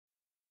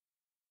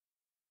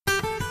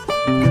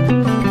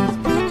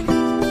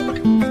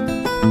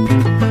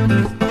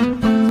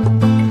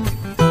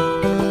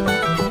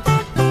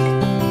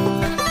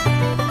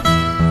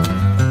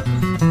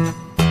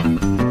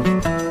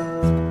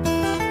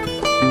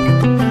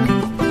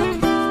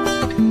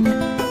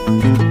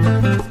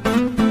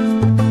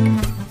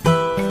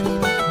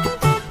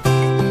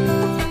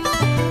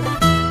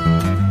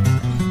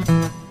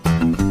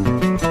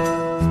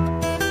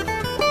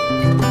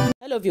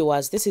Hello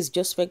viewers, this is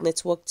Justfake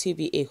Network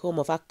TV, a home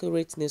of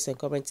accurate news and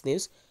current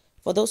news.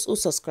 For those who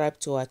subscribe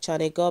to our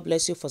channel, God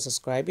bless you for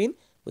subscribing.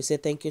 We say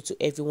thank you to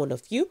every one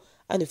of you.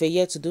 And if you're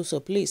yet to do so,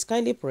 please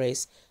kindly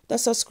press the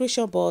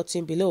subscription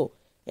button below.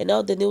 And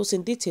now the news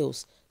in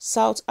details.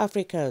 South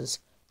Africans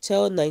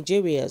tell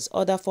Nigerians,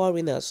 other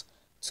foreigners,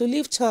 to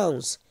leave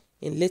towns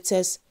in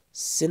latest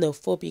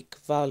xenophobic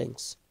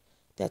violence.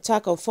 The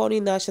attack on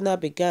foreign nationals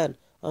began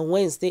on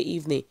Wednesday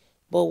evening,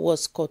 but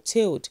was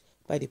curtailed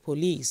by the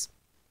police.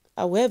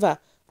 However,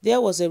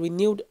 there was a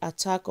renewed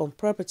attack on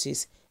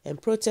properties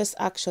and protest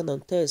action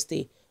on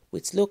Thursday,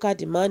 with locals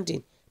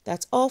demanding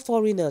that all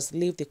foreigners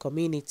leave the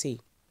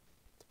community.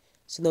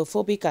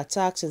 Xenophobic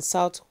attacks in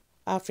South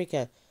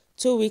Africa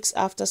 2 weeks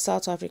after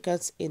South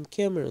Africans in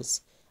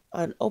Cameroons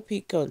and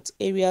Opicant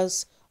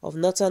areas of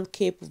Northern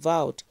Cape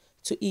vowed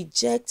to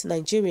eject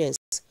Nigerians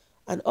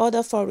and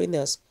other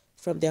foreigners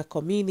from their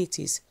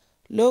communities.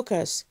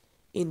 Locals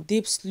in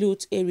Deep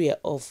Sloot area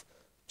of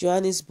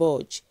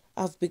Johannesburg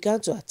have begun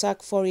to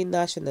attack foreign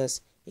nationals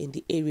in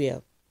the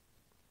area.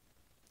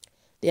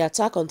 The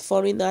attack on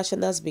foreign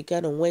nationals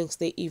began on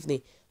Wednesday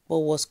evening but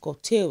was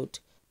curtailed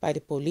by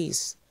the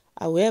police.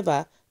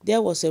 However,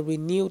 there was a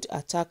renewed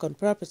attack on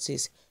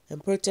properties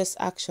and protest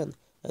action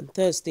on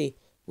Thursday,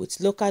 with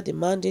locals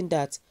demanding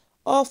that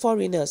all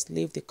foreigners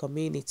leave the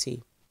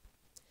community.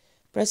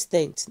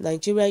 President,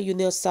 Nigerian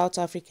Union South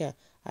Africa,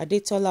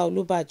 Adetola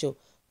Olubajo,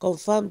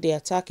 confirmed the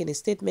attack in a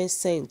statement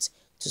sent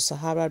to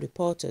Sahara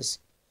reporters.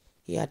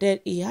 He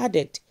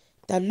added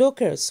that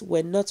locals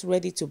were not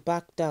ready to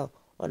back down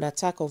on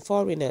attack on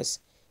foreigners.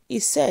 He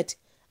said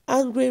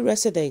angry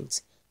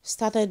residents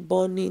started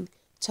burning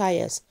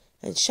tires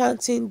and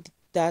chanting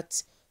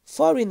that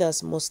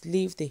foreigners must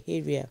leave the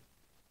area.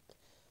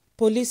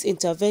 Police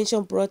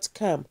intervention brought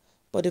calm,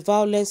 but the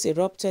violence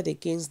erupted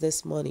again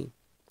this morning.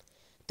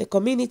 The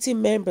community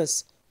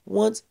members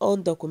want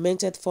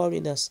undocumented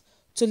foreigners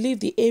to leave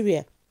the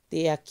area.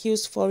 They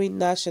accused foreign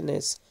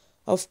nationals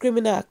of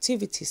criminal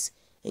activities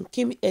and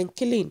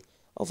killing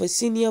of a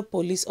senior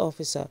police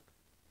officer.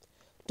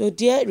 Though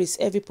there is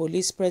heavy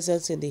police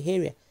presence in the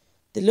area,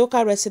 the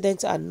local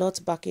residents are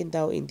not backing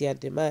down in their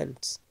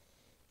demands.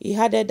 He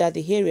added that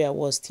the area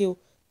was still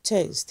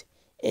tensed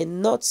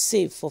and not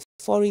safe for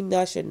foreign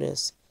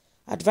nationals,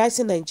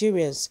 advising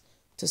Nigerians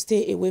to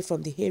stay away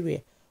from the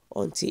area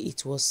until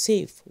it was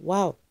safe.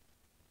 Wow.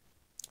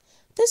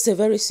 This is a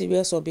very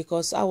serious one,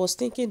 because I was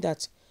thinking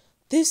that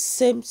this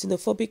same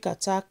xenophobic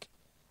attack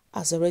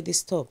has already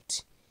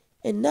stopped.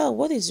 And now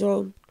what is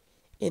wrong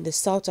in the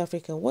South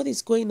Africa? What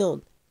is going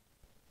on?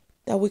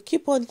 That we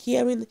keep on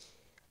hearing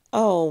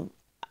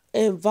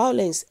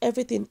violence,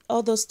 everything,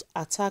 others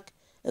attack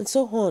and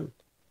so on.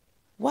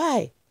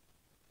 Why?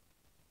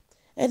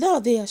 And now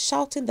they are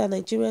shouting that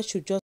Nigerians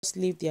should just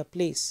leave their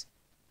place.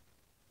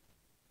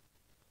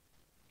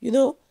 You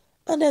know,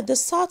 and at the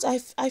South,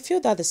 I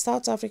feel that the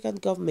South African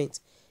government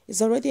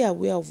is already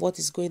aware of what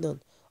is going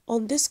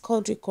on this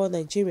country called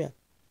Nigeria.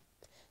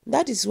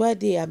 That is why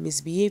they are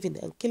misbehaving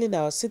and killing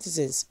our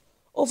citizens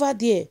over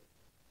there.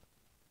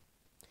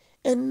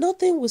 And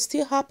nothing will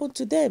still happen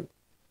to them.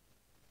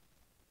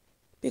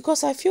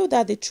 Because I feel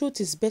that the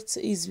truth is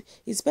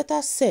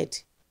better said.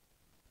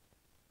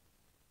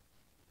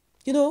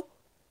 You know,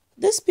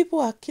 these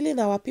people are killing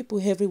our people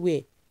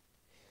everywhere.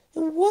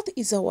 And what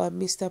is our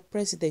Mr.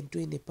 President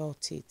doing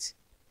about it?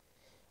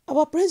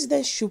 Our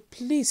president should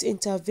please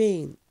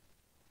intervene.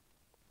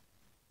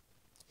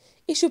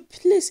 He should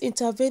please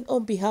intervene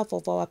on behalf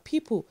of our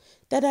people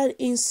that are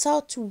in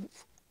South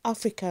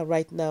Africa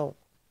right now.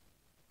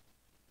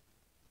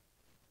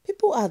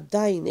 People are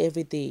dying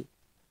every day.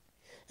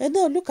 And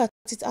now look at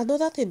it,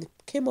 another thing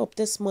came up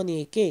this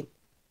morning again,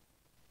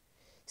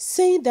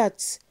 saying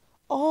that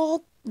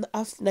all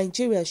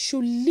Nigerians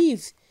should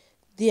leave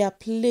their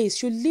place,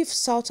 should leave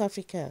South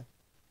Africa.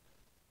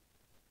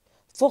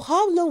 For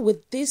how long will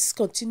this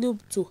continue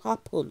to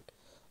happen?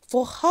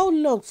 For how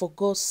long, for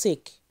God's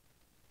sake?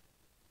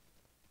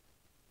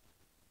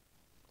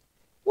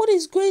 What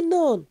is going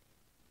on?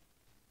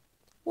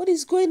 What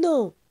is going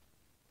on?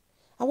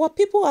 Our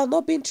people are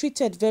not being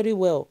treated very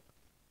well.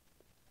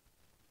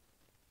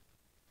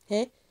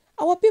 Eh?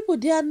 Our people,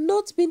 they are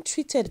not being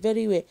treated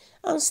very well.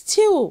 And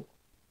still,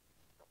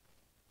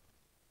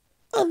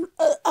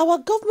 our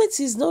government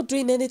is not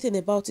doing anything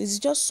about it. It's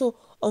just so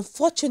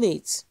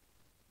unfortunate.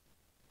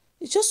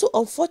 It's just so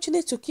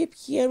unfortunate to keep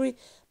hearing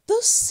the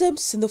same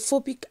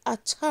xenophobic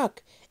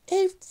attack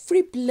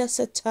every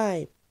blessed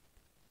time.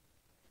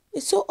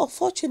 It's so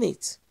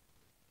unfortunate.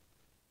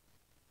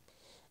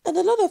 And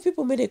a lot of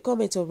people made a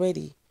comment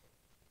already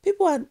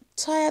People are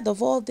tired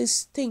of all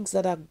these things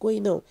that are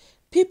going on.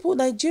 People,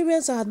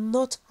 Nigerians are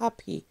not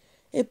happy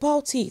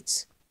about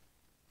it.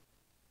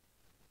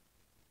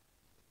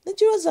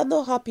 Nigerians are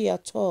not happy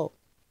at all.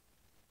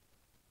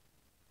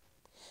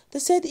 They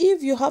said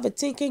if you have a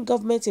thinking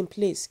government in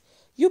place,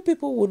 you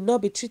people will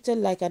not be treated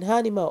like an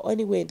animal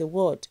anywhere in the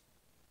world.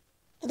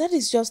 And that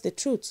is just the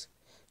truth.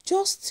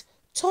 Just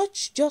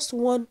touch just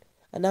one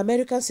an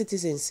American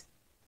citizens.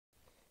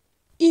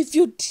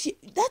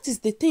 That is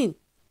the thing.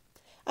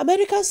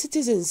 American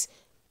citizens,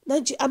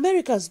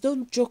 Americans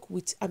don't joke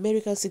with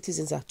American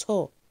citizens at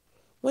all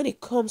when it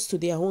comes to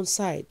their own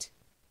side.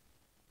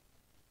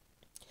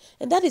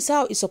 And that is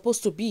how it's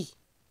supposed to be.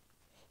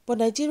 But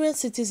Nigerian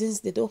citizens,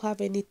 they don't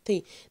have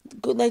anything.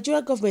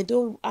 Nigerian government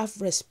don't have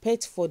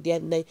respect for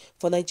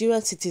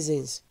Nigerian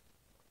citizens.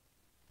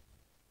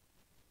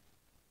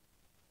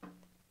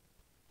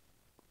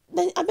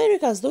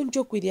 Americans don't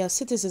joke with their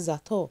citizens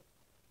at all.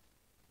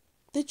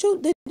 They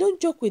don't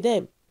joke with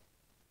them.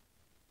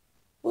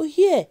 But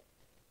here,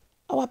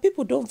 our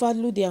people don't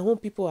value their own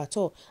people at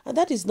all. And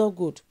that is not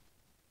good.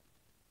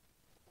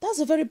 That's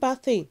a very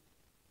bad thing.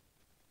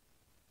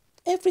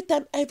 Every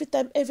time,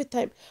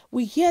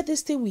 we hear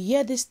this thing, we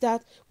hear this,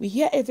 that, we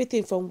hear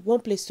everything from one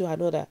place to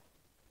another.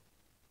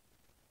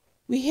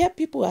 We hear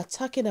people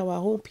attacking our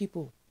own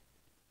people.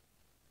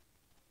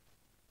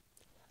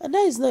 And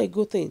that is not a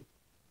good thing.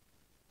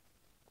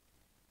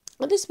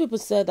 And these people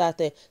said that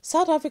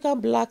South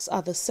African blacks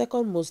are the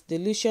second most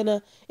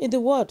delusional in the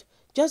world,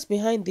 just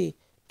behind the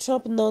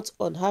Trump nut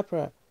on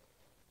Harper.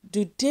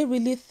 Do they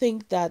really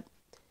think that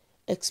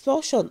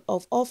expulsion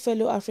of all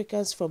fellow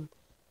Africans from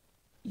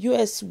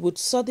US would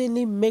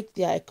suddenly make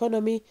their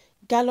economy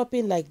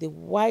galloping like the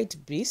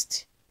wild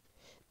beast?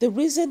 The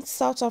reason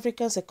South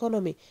Africa's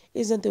economy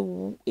is in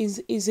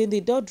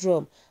the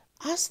doldrum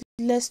has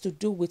less to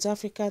do with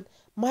African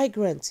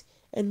migrants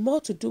and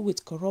more to do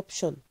with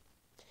corruption,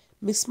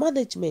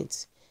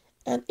 mismanagement,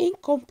 and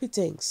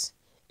incompetence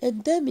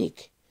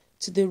endemic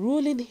to the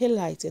ruling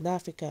elite in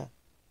Africa.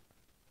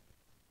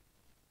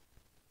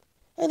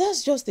 And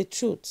that's just the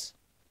truth.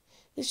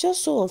 It's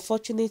just so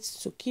unfortunate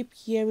to keep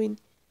hearing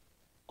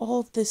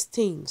all these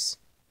things.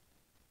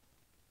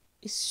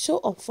 It's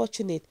so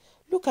unfortunate.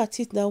 Look at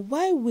it now.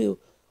 Why will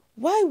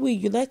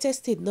United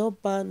States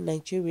not ban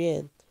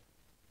Nigerian?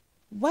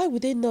 Why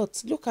would they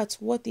not? Look at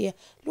what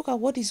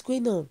is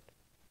going on.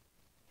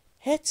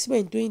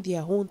 Herdsmen doing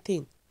their own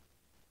thing.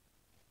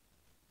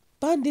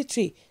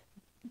 Banditry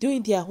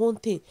doing their own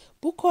thing.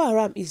 Boko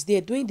Haram is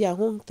there doing their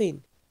own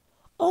thing.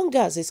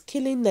 Hunger is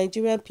killing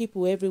Nigerian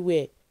people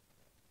everywhere.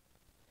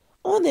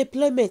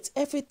 Unemployment,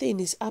 everything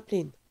is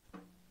happening.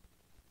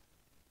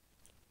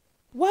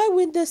 Why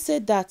wouldn't they say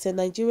that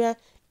Nigeria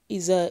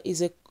is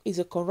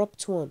a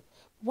corrupt one?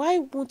 Why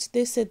won't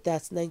they say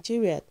that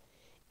Nigeria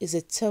is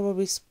a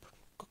terrorist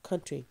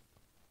country?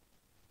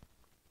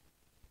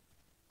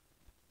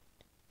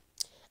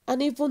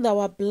 And even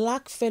our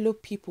black fellow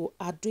people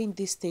are doing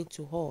this thing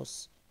to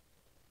us.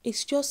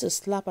 It's just a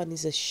slap and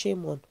it's a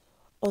shame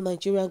on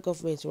Nigerian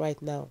government right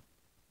now.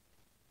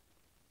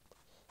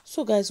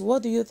 So guys,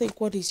 what do you think?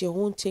 What is your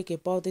own take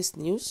about this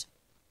news?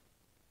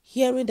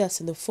 Hearing that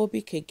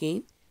xenophobic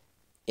again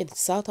in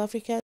South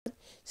Africa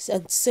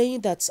and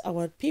saying that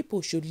our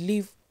people should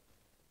leave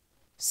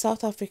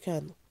South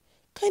Africa.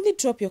 Kindly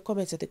drop your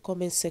comments at the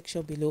comment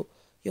section below.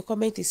 Your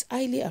comment is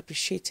highly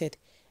appreciated.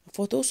 And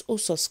for those who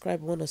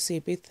subscribe, I want to say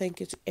a big thank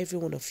you to every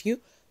one of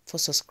you for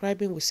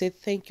subscribing. We say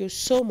thank you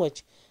so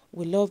much.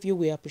 We love you.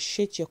 We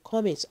appreciate your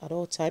comments at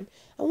all time.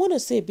 I want to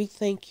say a big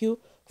thank you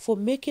for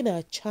making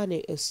our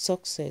channel a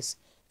success.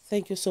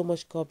 Thank you so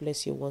much. God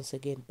bless you once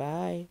again.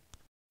 Bye.